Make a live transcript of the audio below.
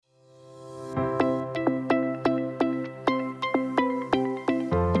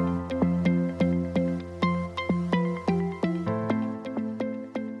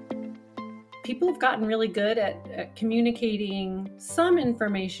people have gotten really good at communicating some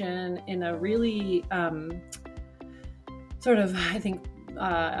information in a really sort of, I think,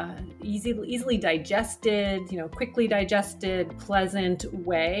 easily digested, quickly digested, pleasant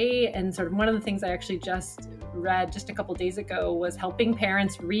way. And sort of one of the things I actually just read just a couple days ago was helping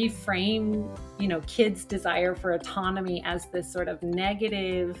parents reframe, kids' desire for autonomy as this sort of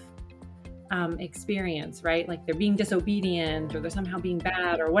negative experience, right? Like they're being disobedient, or they're somehow being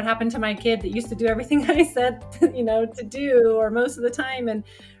bad, or what happened to my kid that used to do everything I said, to do, or most of the time, and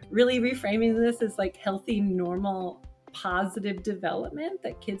really reframing this as like healthy, normal, positive development,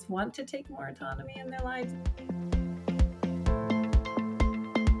 that kids want to take more autonomy in their lives.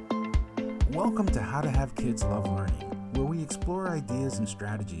 Welcome to How to Have Kids Love Learning, where we explore ideas and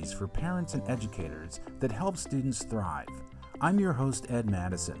strategies for parents and educators that help students thrive. I'm your host, Ed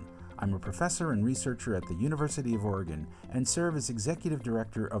Madison. I'm a professor and researcher at the University of Oregon and serve as Executive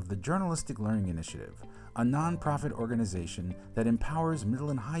Director of the Journalistic Learning Initiative, a nonprofit organization that empowers middle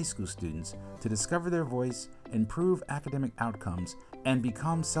and high school students to discover their voice, improve academic outcomes, and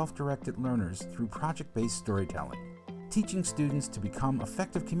become self-directed learners through project-based storytelling. Teaching students to become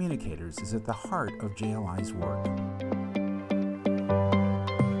effective communicators is at the heart of JLI's work.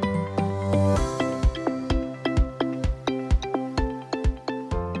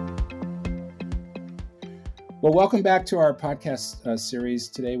 Well, welcome back to our podcast series.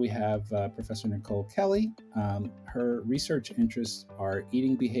 Today we have Professor Nichole Kelly. Her research interests are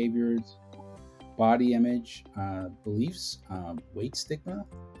eating behaviors, body image, beliefs, weight stigma,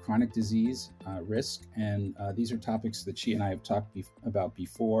 chronic disease risk, and these are topics that she and I have talked about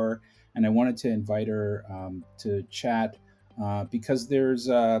before. And I wanted to invite her to chat because there's,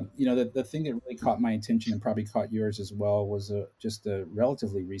 the thing that really caught my attention and probably caught yours as well was just a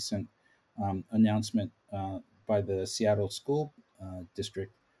relatively recent announcement by the Seattle School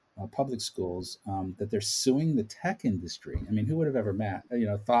District public schools that they're suing the tech industry. I mean, who would have ever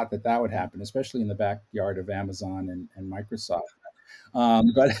thought that would happen, especially in the backyard of Amazon and Microsoft.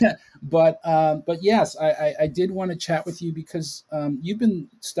 But yes, I did want to chat with you because you've been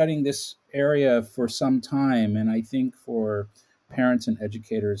studying this area for some time, and I think for parents and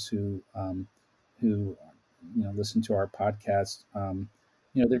educators who listen to our podcast,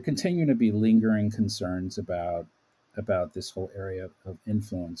 there continue to be lingering concerns about this whole area of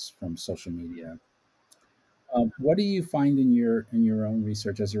influence from social media. What do you find in your own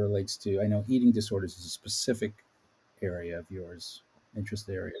research as it relates to? I know eating disorders is a specific area of yours, interest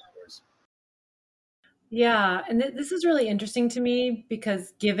area of yours. Yeah, and this is really interesting to me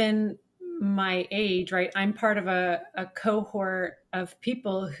because given my age, right, I'm part of a cohort of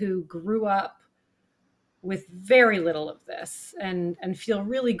people who grew up with very little of this and feel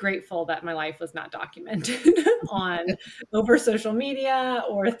really grateful that my life was not documented over social media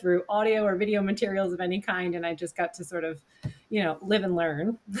or through audio or video materials of any kind. And I just got to sort of, live and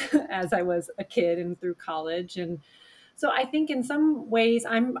learn as I was a kid and through college. And so I think in some ways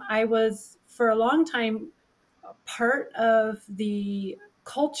I was for a long time part of the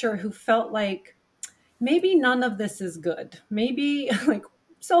culture who felt like maybe none of this is good. Maybe like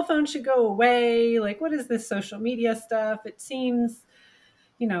cell phones should go away. Like, what is this social media stuff? It seems,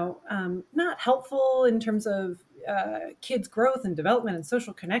 not helpful in terms of kids' growth and development and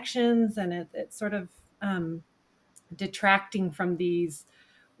social connections. And it's sort of detracting from these,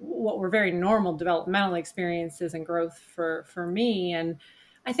 what were very normal developmental experiences and growth for me. And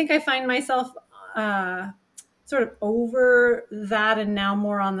I think I find myself sort of over that and now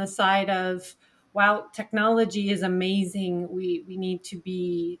more on the side of, wow, technology is amazing. We need to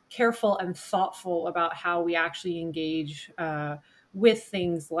be careful and thoughtful about how we actually engage with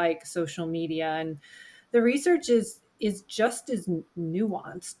things like social media. And the research is just as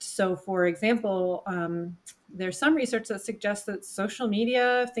nuanced. So, for example, there's some research that suggests that social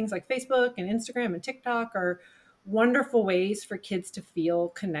media, things like Facebook and Instagram and TikTok, are wonderful ways for kids to feel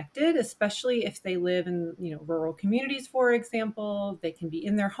connected, especially if they live in rural communities. For example, they can be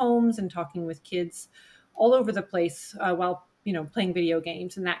in their homes and talking with kids all over the place while playing video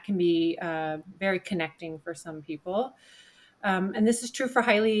games, and that can be very connecting for some people. And this is true for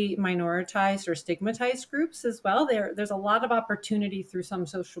highly minoritized or stigmatized groups as well. There's a lot of opportunity through some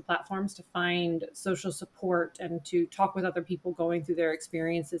social platforms to find social support and to talk with other people going through their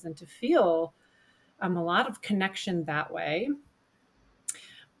experiences and to feel a lot of connection that way.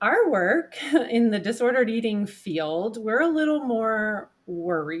 Our work in the disordered eating field, we're a little more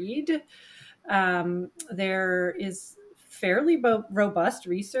worried. There is fairly robust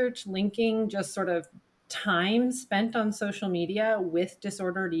research linking just sort of time spent on social media with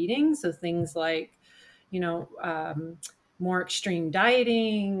disordered eating. So things like, more extreme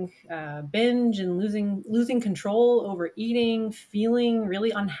dieting, binge and losing control over eating, feeling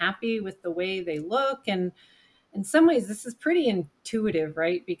really unhappy with the way they look. And in some ways, this is pretty intuitive,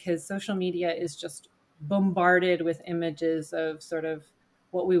 right? Because social media is just bombarded with images of sort of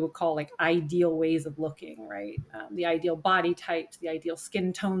what we would call like ideal ways of looking, right? The ideal body types, the ideal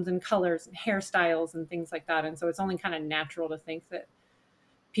skin tones and colors and hairstyles and things like that. And so it's only kind of natural to think that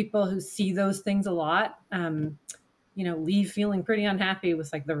people who see those things a lot, leave feeling pretty unhappy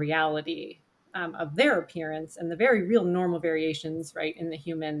with like the reality of their appearance and the very real normal variations, right, in the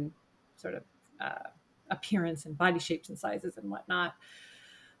human sort of uh, appearance and body shapes and sizes and whatnot.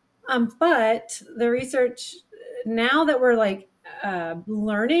 But the research now that we're like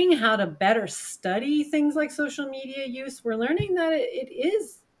learning how to better study things like social media use, we're learning that it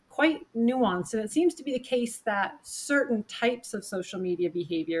is quite nuanced. And it seems to be the case that certain types of social media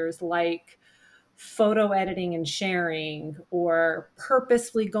behaviors, like photo editing and sharing, or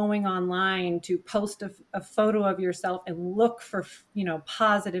purposefully going online to post a photo of yourself and look for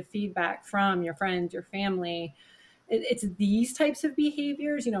positive feedback from your friends, your family, it's these types of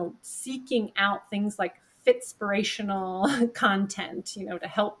behaviors, seeking out things like fitspirational content, to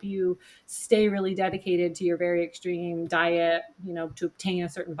help you stay really dedicated to your very extreme diet, to obtain a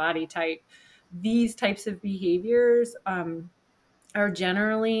certain body type. These types of behaviors are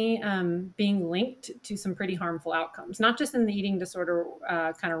generally being linked to some pretty harmful outcomes, not just in the eating disorder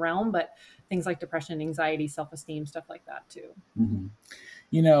kind of realm, but things like depression, anxiety, self-esteem, stuff like that too. Hmm.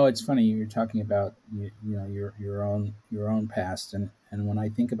 It's funny you're talking about your own past, and when I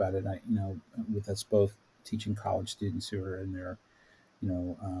think about it, with us both teaching college students who are in their you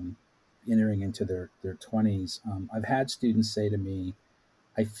know entering into their 20s, I've had students say to me,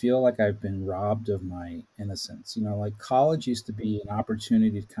 I feel like I've been robbed of my innocence. Like college used to be an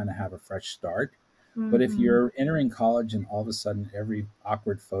opportunity to kind of have a fresh start. But if Mm-hmm. you're entering college and all of a sudden every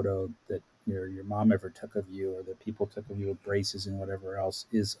awkward photo that your mom ever took of you or that people took of you with braces and whatever else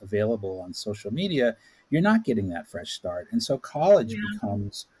is available on social media, you're not getting that fresh start. And so college Yeah.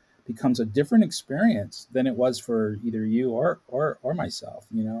 becomes a different experience than it was for either you or myself,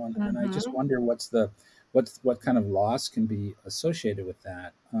 and I just Mm-hmm. wonder what kind of loss can be associated with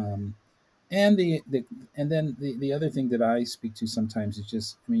that. And and then the other thing that I speak to sometimes is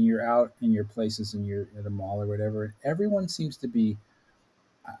just, I mean, you're out in your places and you're at a mall or whatever. Everyone seems to be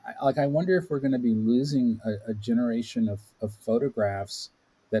like, I wonder if we're going to be losing a generation of photographs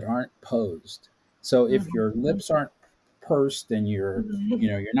that aren't posed. So if your Mm-hmm. lips aren't pursed and Mm-hmm.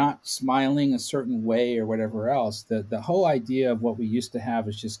 you're not smiling a certain way or whatever else, the whole idea of what we used to have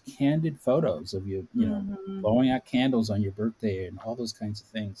is just candid photos of you, Mm-hmm. blowing out candles on your birthday and all those kinds of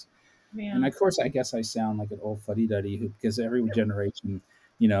things. And Yeah. of course, I guess I sound like an old fuddy duddy who, because every generation,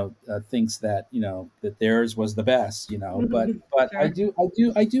 thinks that that theirs was the best, But Sure.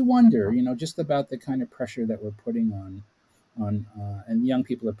 I do wonder, just about the kind of pressure that we're putting on and young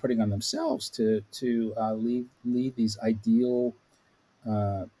people are putting on themselves to lead these ideal,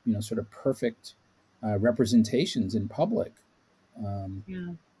 sort of perfect representations in public. Um,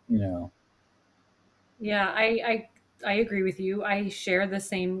 Yeah. you know. Yeah, I agree with you. I share the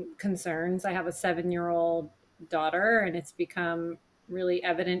same concerns. I have a 7-year-old daughter, and it's become really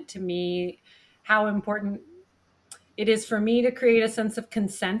evident to me how important it is for me to create a sense of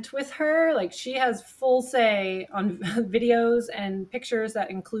consent with her. Like, she has full say on videos and pictures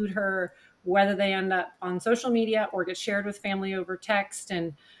that include her, whether they end up on social media or get shared with family over text.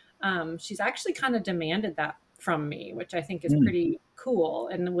 And she's actually kind of demanded that from me, which I think is Mm, pretty cool,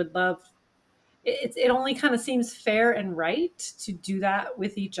 and would love it only kind of seems fair and right to do that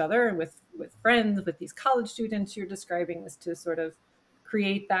with each other and with friends, with these college students you're describing, is to sort of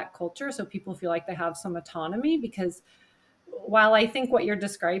create that culture so people feel like they have some autonomy. Because while I think what you're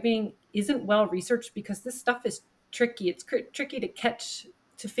describing isn't well researched, because this stuff is tricky, it's tricky to catch,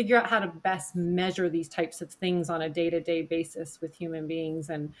 to figure out how to best measure these types of things on a day-to-day basis with human beings.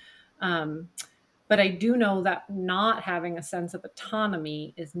 And um, but I do know that not having a sense of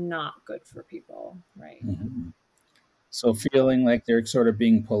autonomy is not good for people, right? mhm. So feeling like they're sort of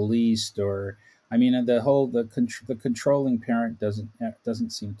being policed, or I mean, the controlling parent doesn't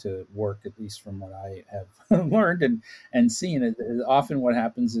seem to work, at least from what I have learned and seen. Often what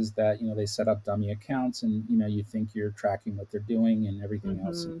happens is that they set up dummy accounts, and you think you're tracking what they're doing and everything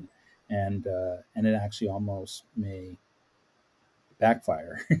else, Mm-hmm. and it actually almost may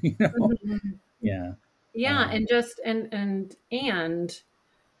backfire. Mm-hmm. Yeah. Yeah, Um, and just and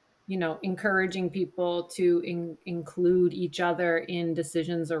encouraging people to include each other in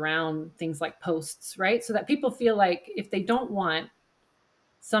decisions around things like posts, right? So that people feel like if they don't want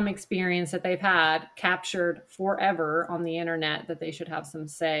some experience that they've had captured forever on the internet that they should have some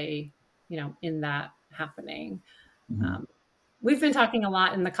say, in that happening. Hmm. Um, we've been talking a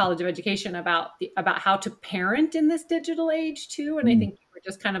lot in the College of Education about how to parent in this digital age too, and I Mm. think you were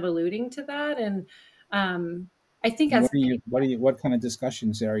just kind of alluding to that. And um, I think And as what kind of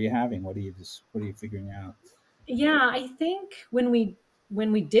discussions are you having? What are you figuring out? Yeah, I think when we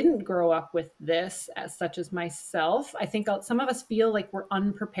didn't grow up with this, as such as myself, I think some of us feel like we're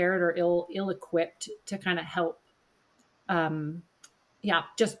unprepared or ill equipped to kind of help. Um, yeah,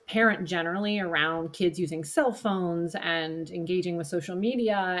 just parent generally around kids using cell phones and engaging with social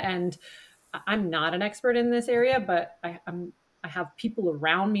media. And I'm not an expert in this area, but I have people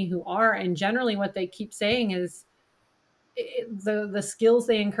around me who are, and generally what they keep saying is the skills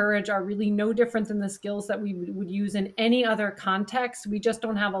they encourage are really no different than the skills that we would use in any other context. We just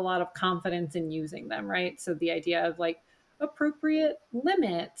don't have a lot of confidence in using them, right? So the idea of like appropriate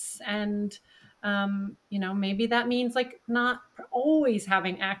limits and maybe that means like not always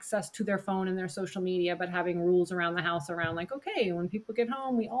having access to their phone and their social media, but having rules around the house around like, okay, when people get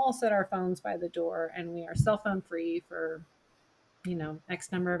home, we all set our phones by the door and we are cell phone free for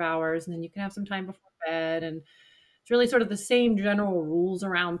X number of hours, and then you can have some time before bed. And it's really sort of the same general rules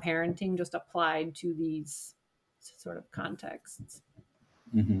around parenting, just applied to these sort of contexts.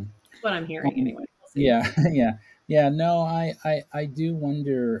 Hmm. That's what I'm hearing Um, anyway. We'll see. yeah, yeah, yeah. No, I do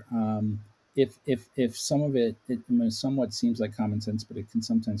wonder if some of it somewhat seems like common sense, but it can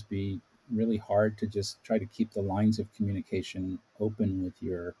sometimes be really hard to just try to keep the lines of communication open with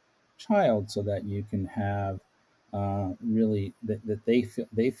your child so that you can have really that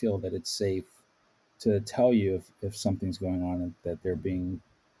they feel that it's safe to tell you if something's going on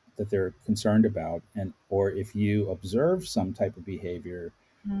that they're concerned about, and or if you observe some type of behavior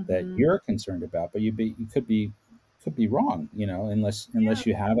that Mm-hmm. you're concerned about, but you could be wrong, Yeah. unless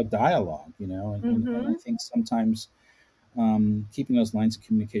you have a dialogue, and I Mm-hmm. think sometimes keeping those lines of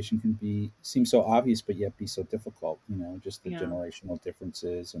communication can be seem so obvious, but yet be so difficult. Just the Yeah. generational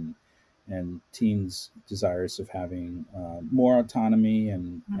differences and teens' desires of having more autonomy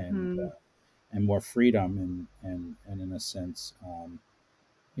Mm-hmm. and more freedom and in a sense,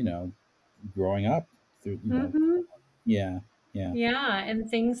 you know, growing up through, Mm-hmm. yeah, yeah. Yeah, and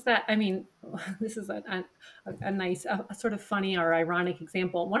things that I mean, this is a nice, a sort of funny or ironic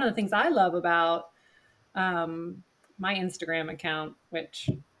example. One of the things I love about um, my Instagram account, which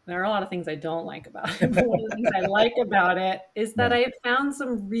there are a lot of things I don't like about it, but one of the things I like about it is that Yeah. I found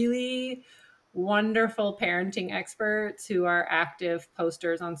some really wonderful parenting experts who are active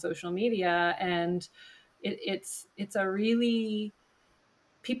posters on social media, and it's a really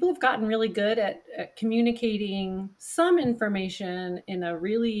people have gotten really good at communicating some information in a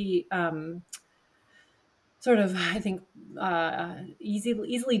really sort of, I think,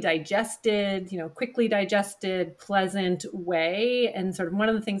 easily digested, quickly digested, pleasant way. And sort of one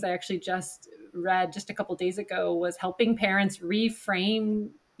of the things I actually just read just a couple days ago was helping parents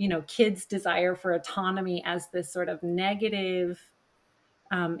reframe, kids' desire for autonomy as this sort of negative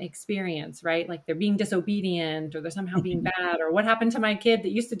experience, right? Like they're being disobedient or they're somehow being bad, or what happened to my kid that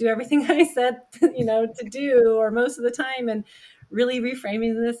used to do everything I said, to do, or most of the time. And really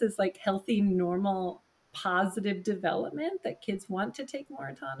reframing this as like healthy, normal, positive development that kids want to take more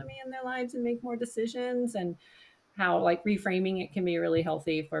autonomy in their lives and make more decisions, and how like reframing it can be really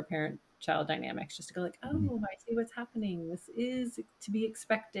healthy for parent child dynamics, just to go like, Mhm. oh, I see what's happening, this is to be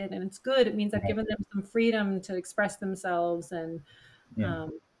expected and it's good, it means I've Right. given them some freedom to express themselves. And Yeah. um,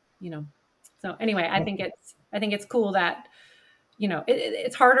 you know. So anyway, I Well, think it's cool that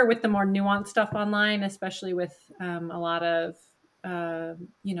it's harder with the more nuanced stuff online, especially with a lot of uh,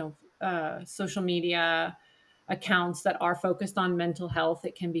 you know social media accounts that are focused on mental health.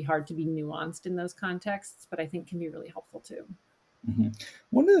 It can be hard to be nuanced in those contexts, but I think can be really helpful too. mhm.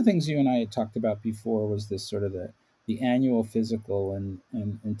 One of the things you and I had talked about before was this sort of the annual physical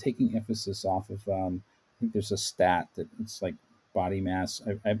and taking emphasis off of I think there's a stat that it's like body mass.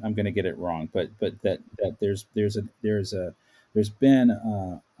 I'm going to get it wrong, but that there's been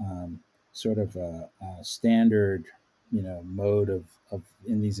sort of a standard mode of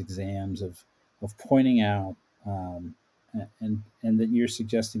in these exams of pointing out and that you're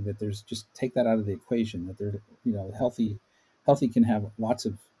suggesting that there's just take that out of the equation, that they're healthy can have lots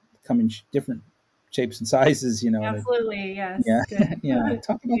of come in different shapes and sizes, and Absolutely, yeah, yes, good. yeah.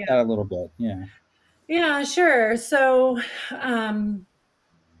 Talk about Yeah, that a little bit. Yeah. yeah, sure. So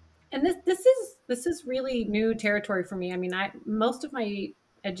and this is really new territory for me. I mean, I most of my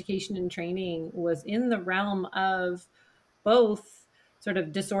education and training was in the realm of both. sort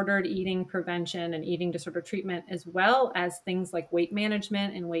of disordered eating prevention and eating disorder treatment, as well as things like weight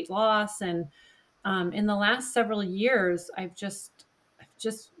management and weight loss. And in the last several years, I've just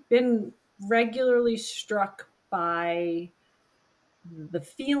been regularly struck by the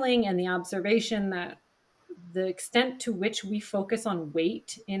feeling and the observation that the extent to which we focus on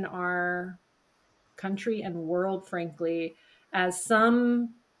weight in our country and world, frankly, as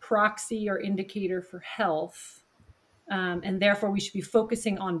some proxy or indicator for health. And therefore, we should be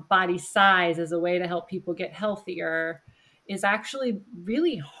focusing on body size as a way to help people get healthier, is actually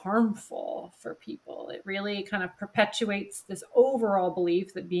really harmful for people. It really kind of perpetuates this overall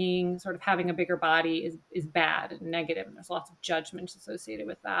belief that being sort of having a bigger body is bad and negative, and there's lots of judgments associated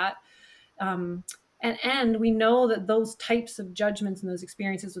with that. Um, and we know that those types of judgments and those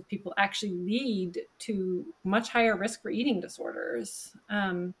experiences with people actually lead to much higher risk for eating disorders.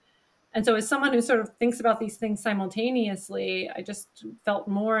 And so, as someone who sort of thinks about these things simultaneously, I just felt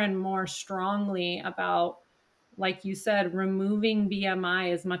more and more strongly about, like you said, removing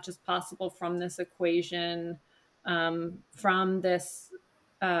BMI as much as possible from this equation, from this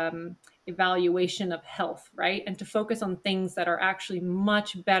evaluation of health, right? And to focus on things that are actually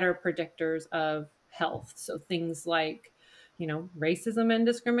much better predictors of health. So things like, racism and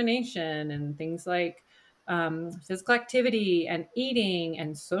discrimination, and things like physical activity and eating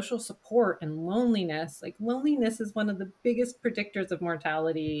and social support and loneliness. Like, loneliness is one of the biggest predictors of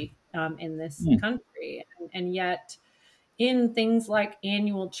mortality in this Mm. country. And yet, in things like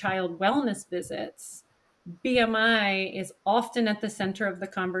annual child wellness visits, BMI is often at the center of the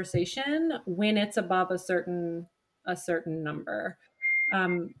conversation when it's above a certain number.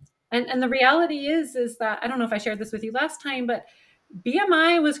 Um, and the reality is that, I don't know if I shared this with you last time, but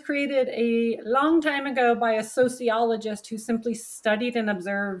BMI was created a long time ago by a sociologist who simply studied and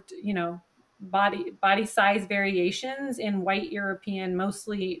observed, body size variations in white European,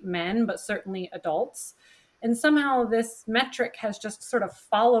 mostly men, but certainly adults. And somehow this metric has just sort of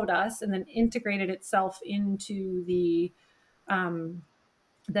followed us and then integrated itself into um,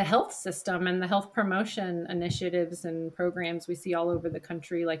 the health system and the health promotion initiatives and programs we see all over the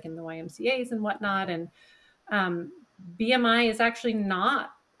country, like in the YMCA's and whatnot. And um, BMI is actually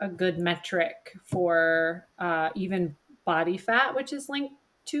not a good metric for even body fat, which is linked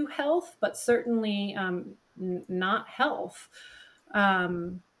to health, but certainly not health.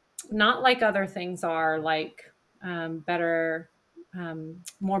 Um, Not like other things are, like better,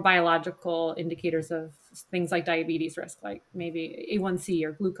 more biological indicators of things like diabetes risk, like maybe A1C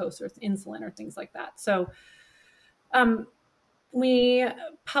or glucose or insulin or things like that. So, um, we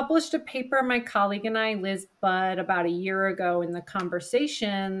published a paper, my colleague and I, Liz Budd, about a year ago in the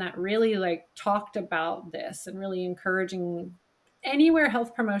Conversation, that really like talked about this and really encouraging anywhere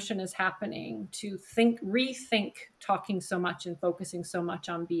health promotion is happening to rethink talking so much and focusing so much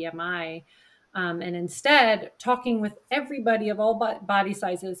on BMI. And instead, talking with everybody of all body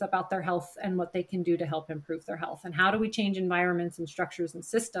sizes about their health and what they can do to help improve their health. And how do we change environments and structures and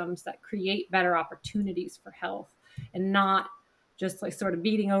systems that create better opportunities for health, and not just like sort of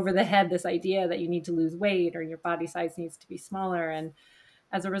beating over the head this idea that you need to lose weight or your body size needs to be smaller. And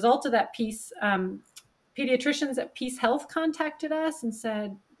as a result of that piece, pediatricians at Peace Health contacted us and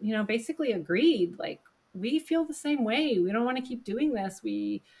said, basically agreed, like, we feel the same way. We don't want to keep doing this.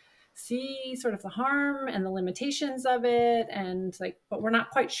 We see sort of the harm and the limitations of it, and like, but we're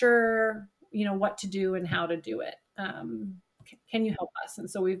not quite sure, what to do and how to do it. Can you help us? And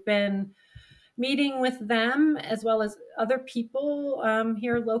so we've been meeting with them as well as other people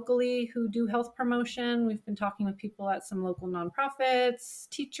here locally who do health promotion. We've been talking with people at some local nonprofits,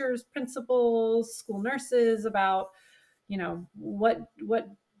 teachers, principals, school nurses about, what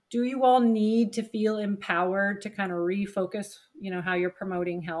do you all need to feel empowered to kind of refocus, how you're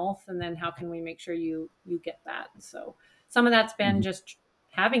promoting health, and then how can we make sure you get that. So some of that's been Mhm. just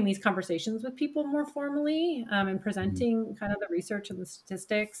having these conversations with people more formally, and Mhm. presenting kind of the research and the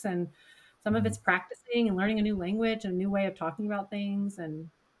statistics, and some of Mhm. it's practicing and learning a new language and a new way of talking about things. And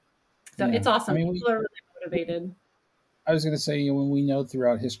so Yeah, it's I awesome. mean, People are really motivated. I was going to say, when we know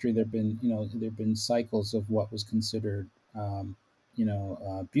throughout history there've been, there've been cycles of what was considered,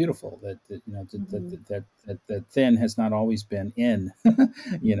 beautiful. Mhm. That thin has not always been in,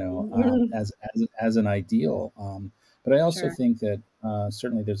 Mhm. as an ideal. But I also Sure. think that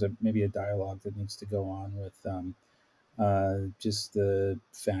certainly there's maybe a dialogue that needs to go on with just the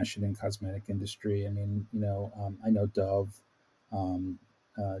fashion and cosmetic industry. I mean, I know Dove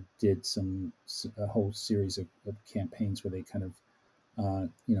did a whole series of campaigns where they kind of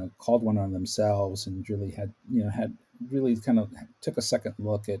called one on themselves and really had really kind of took a second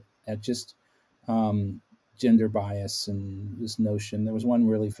look at just um, gender bias and this notion. There was one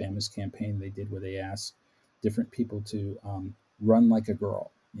really famous campaign they did where they asked different people to run like a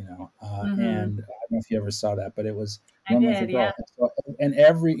girl, Mm-hmm. and I don't know if you ever saw that, but it was I run like a did, yeah. girl. And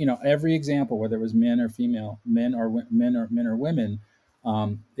every every example, whether it was men or female, men or women,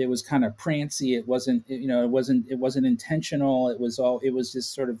 it was kind of prancy. It wasn't, it wasn't intentional. It was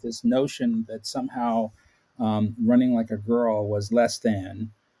just sort of this notion that somehow running like a girl was less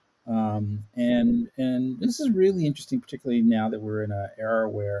than. And this is really interesting, particularly now that we're in an era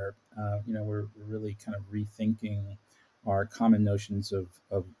where we're really kind of rethinking our common notions of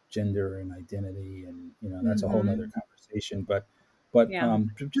gender and identity, and that's a whole nother Mm-hmm. conversation. But Yeah.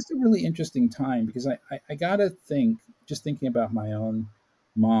 just a really interesting time, because I gotta think, just thinking about my own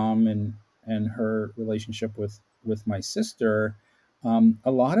mom and her relationship with my sister.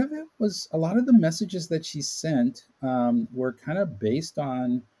 A lot of the messages that she sent were kind of based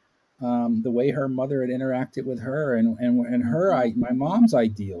on the way her mother had interacted with her, and my mom's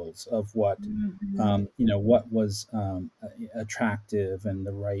ideals of what Mm-hmm. what was attractive and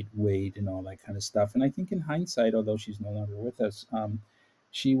the right weight and all that kind of stuff. And I think in hindsight, although she's no longer with us,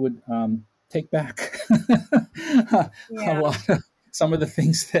 she would take back a Yeah. lot of some of the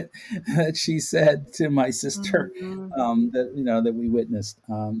things that she said to my sister, Mm-hmm. that that we witnessed,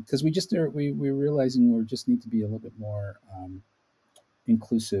 because we're realizing we just need to be a little bit more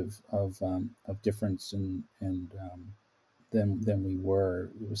inclusive of difference, and than we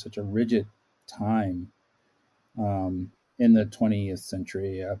were. It was such a rigid time in the 20th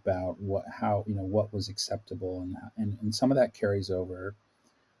century about what was acceptable, and some of that carries over.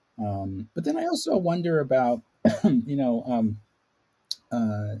 But then I also wonder about you know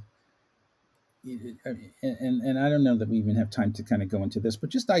uh, and I don't know that we even have time to kind of go into this, but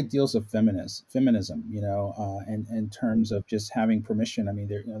just ideals of feminism, and in terms of just having permission. I mean,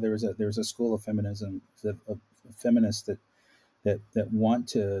 there was a school of feminism, of feminists that want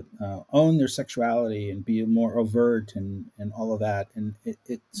to own their sexuality and be more overt, and all of that. And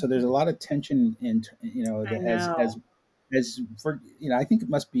so there's a lot of tension in, I that know. as for, I think it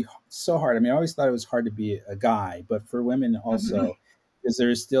must be so hard. I mean, I always thought it was hard to be a guy, but for women Mm-hmm. also, because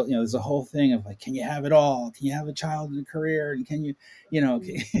there's still, there's a whole thing of like, can you have it all? Can you have a child and a career? And can you,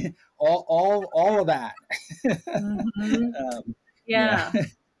 all of that. Mm-hmm. Yeah.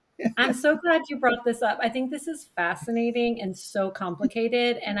 Yeah. I'm so glad you brought this up. I think this is fascinating and so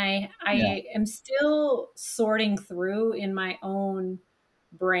complicated, and Yeah. I am still sorting through in my own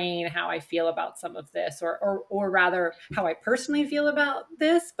brain how I feel about some of this, or rather how I personally feel about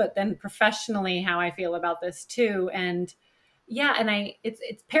this, but then professionally how I feel about this too. And yeah, and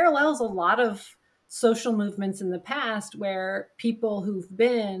it's parallels a lot of social movements in the past where people who've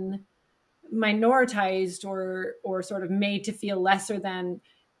been minoritized or sort of made to feel lesser than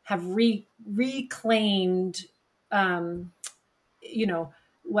have reclaimed, um, you know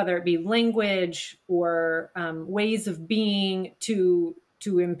whether it be language or ways of being to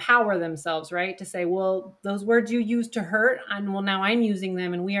empower themselves, right, to say, well, those words you used to hurt, and well, now I'm using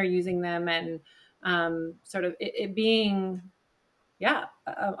them and we are using them, and sort of it being, yeah,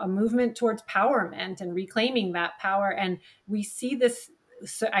 a movement towards empowerment and reclaiming that power. And we see this,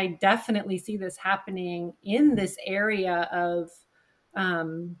 so I definitely see this happening in this area of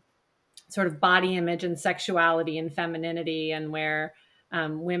um, sort of body image and sexuality and femininity, and where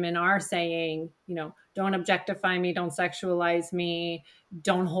women are saying, don't objectify me, don't sexualize me,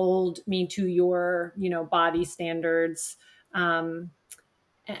 don't hold me to your, body standards. And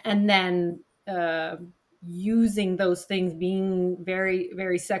then using those things, being very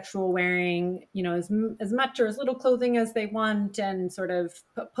very sexual, wearing, as much or as little clothing as they want, and sort of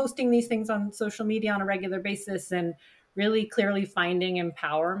posting these things on social media on a regular basis, and really clearly finding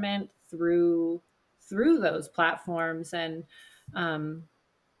empowerment through those platforms. Um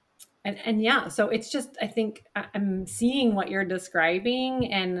and yeah, so it's just, I think I'm seeing what you're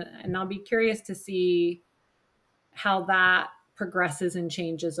describing, and I'll be curious to see how that progresses and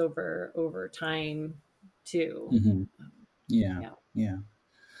changes over time too. Hmm. Yeah. Yeah. Yeah.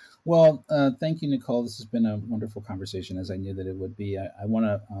 Well, thank you, Nichole. This has been a wonderful conversation, as I knew that it would be. I want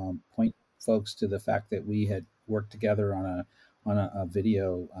to point folks to the fact that we had worked together on a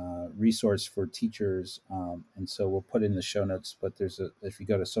video resource for teachers, and so we'll put in the show notes. But if you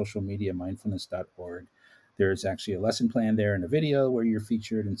go to socialmediamindfulness.org, there's actually a lesson plan there and a video where you're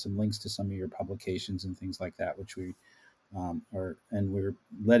featured, and some links to some of your publications and things like that, which we and we're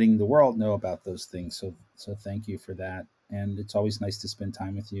letting the world know about those things. So thank you for that, and it's always nice to spend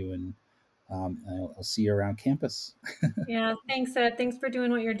time with you. And I'll see you around campus. Yeah, thanks, Ed. Thanks for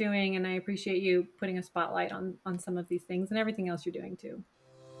doing what you're doing, and I appreciate you putting a spotlight on some of these things and everything else you're doing too.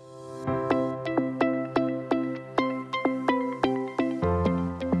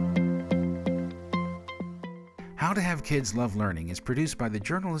 How to Have Kids Love Learning is produced by the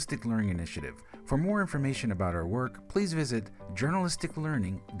Journalistic Learning Initiative. For more information about our work, please visit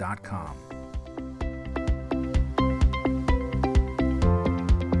journalisticlearning.com.